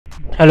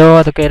Hello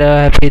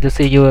educator, happy to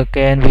see you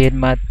again with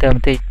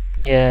mathematics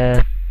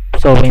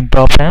solving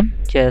problem.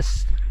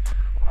 Just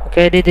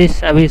okay, this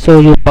is I will show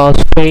you about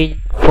space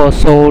for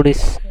solve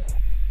this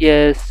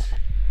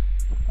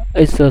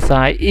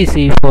exercise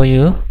easy for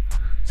you.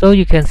 So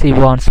you can see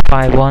one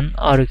by one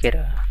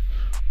altogether.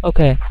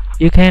 Okay,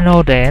 you can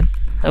know that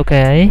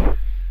okay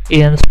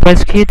in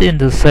spreadsheet in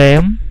the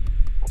same,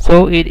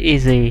 so it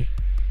easy.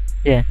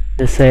 Yeah,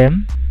 the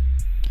same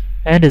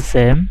and the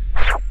same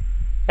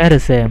and the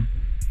same.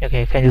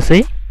 Okay, can you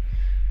see?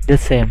 The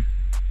same.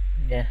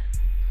 Yeah.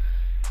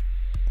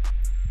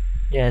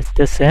 Yes,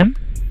 the same.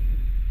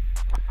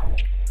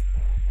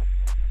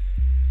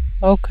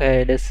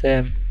 Okay, the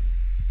same.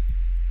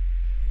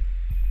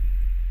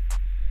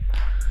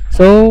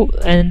 So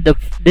and the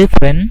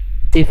different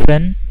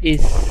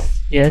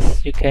is,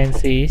 yes, you can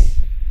see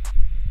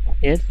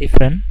yes,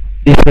 different.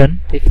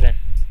 Okay.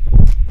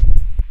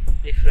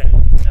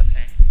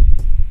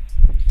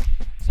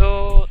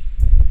 So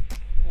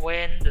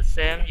when the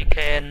same, you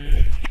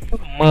can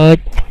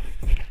merge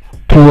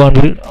to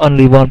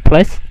only one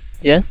place.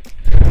 Yes,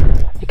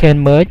 you can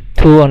merge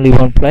to only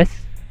one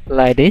place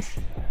like this.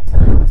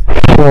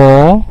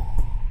 For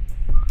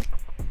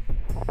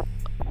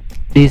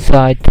this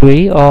side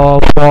 3 or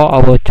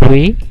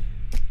 4/3.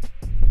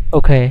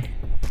 Okay,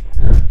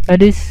 and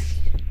this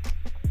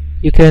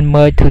you can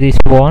merge to this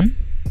one,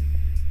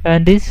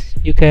 and this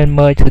you can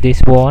merge to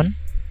this one,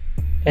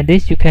 and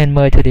this you can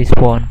merge to this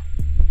one.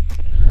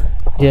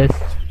 Yes,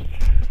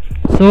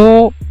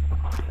 so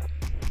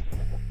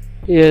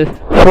yes,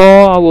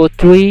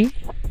 4/3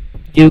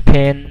 you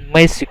can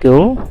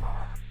magical.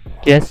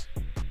 Yes,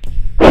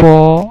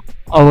 for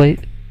our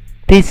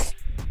this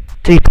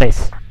 3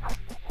 place.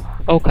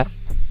 Okay,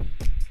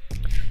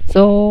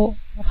 so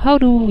how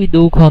do we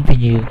do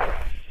continue?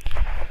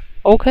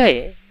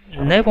 Okay,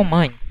 never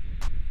mind.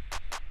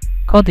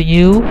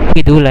 Continue,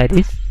 we do like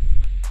this.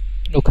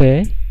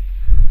 Okay,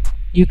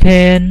 you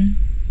can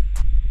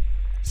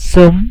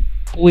sum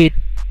with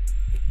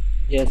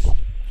yes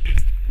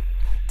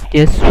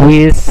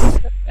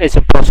with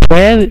example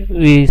square.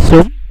 We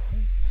sum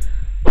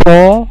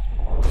 4,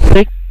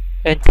 6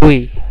 and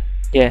 3.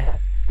 Yeah,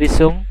 we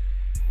sum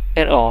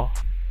at all.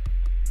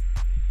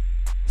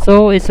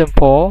 So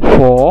example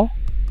 4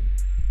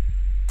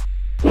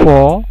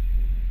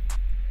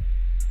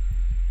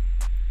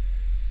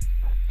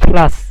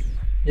 plus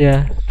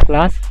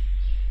plus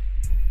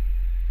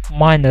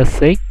minus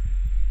 6.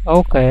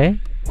 Okay,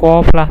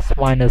 4 plus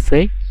minus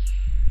 6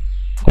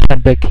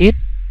 open bracket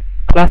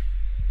plus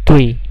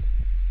 3.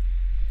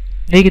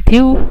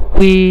 Negative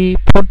we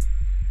put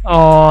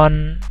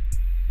on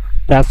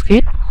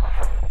bracket.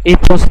 If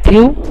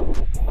positive,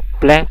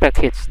 blank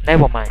brackets,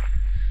 never mind.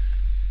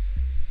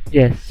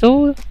 Yes,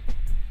 so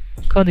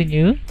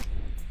continue.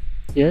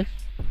 Yes,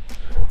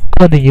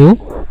 continue.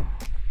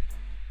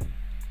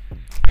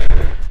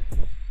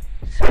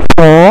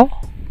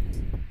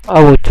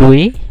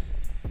 4/3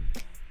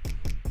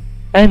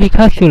 and we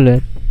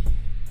calculate.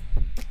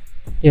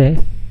 Yeah,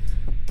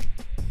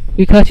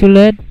 we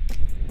calculate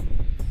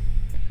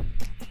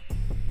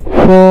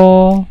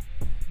 4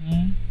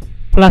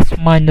 plus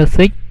minus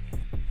 6.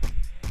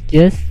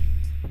 Yes,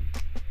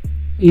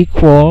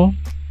 equal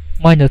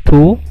minus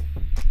 2.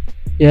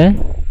 Yeah,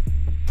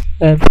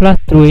 and plus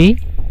 3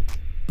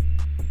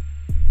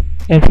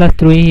 and plus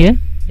 3 here.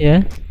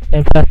 Yeah,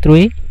 and plus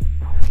 3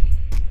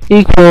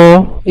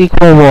 equal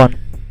 1.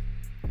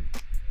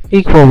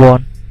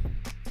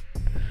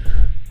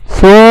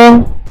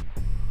 So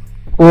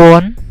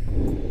 1,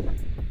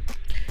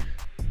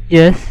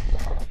 yes,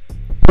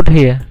 put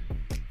here.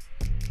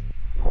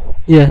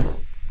 Yeah,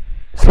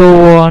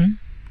 so 1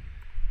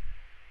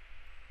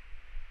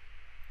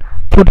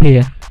 put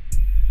here,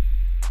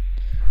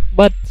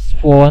 but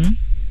 1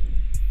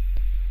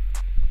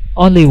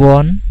 only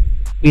 1,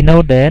 we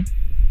know that.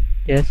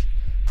 Yes,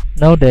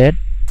 know that.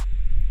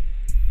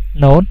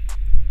 Note.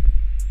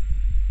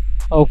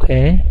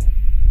 Okay,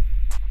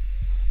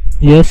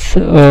 yes,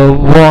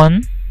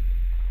 1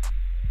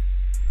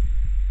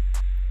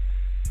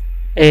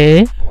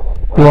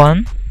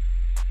 A1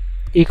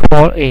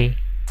 equal A.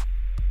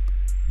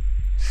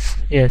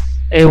 Yes,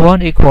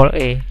 A1 equal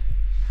A.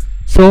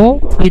 So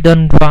we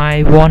don't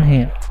write 1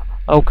 here.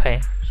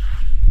 Okay,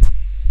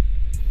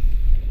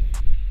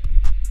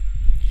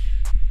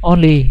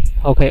 only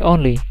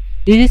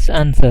this is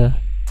answer.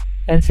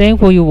 And thank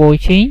for you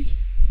watching,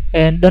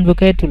 and don't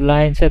forget to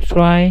like and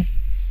subscribe.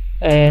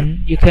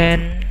 And you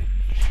can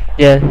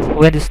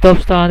when you stop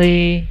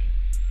study,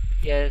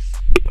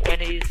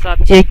 any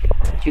subject,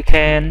 you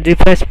can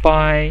refresh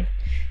by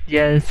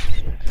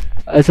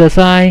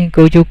exercise,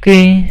 go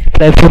jogging,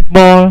 play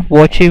football,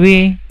 watch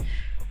TV.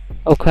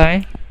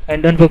 Okay,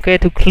 and don't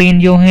forget to clean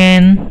your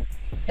hand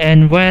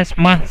and wear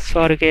mask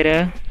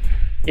altogether.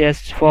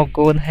 Yes, for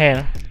good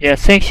health.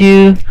 Yes, thank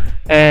you,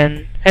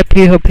 and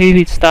happy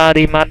with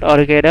study math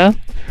altogether.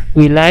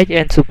 We like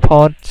and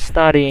support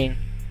studying.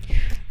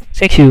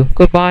 Thank you.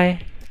 Goodbye.